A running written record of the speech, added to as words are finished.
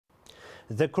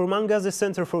The Kurmangazi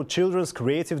Center for Children's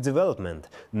Creative Development,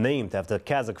 named after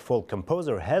Kazakh folk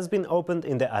composer, has been opened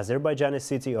in the Azerbaijani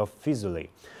city of Fizuli.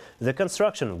 The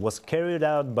construction was carried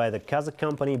out by the Kazakh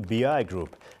company BI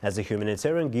Group as a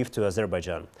humanitarian gift to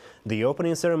Azerbaijan. The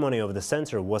opening ceremony of the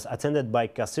center was attended by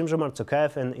Kassym-Jomart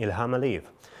Tokayev and Ilham Aliyev.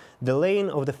 The laying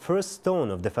of the first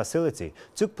stone of the facility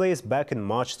took place back in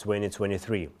March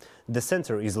 2023. The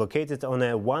center is located on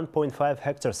a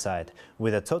 1.5-hectare site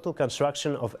with a total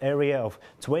construction of area of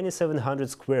 2,700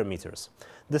 square meters.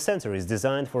 The center is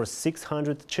designed for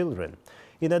 600 children.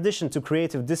 In addition to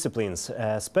creative disciplines,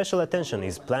 special attention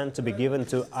is planned to be given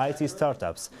to IT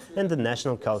startups and the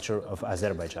national culture of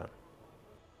Azerbaijan.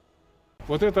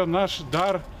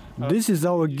 This is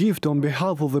our gift on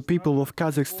behalf of the people of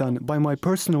Kazakhstan. By my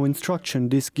personal instruction,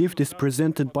 this gift is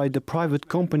presented by the private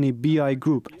company BI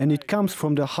Group, and it comes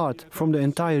from the heart, from the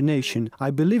entire nation. I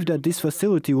believe that this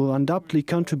facility will undoubtedly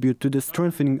contribute to the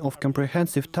strengthening of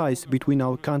comprehensive ties between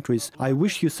our countries. I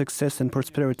wish you success and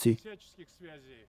prosperity.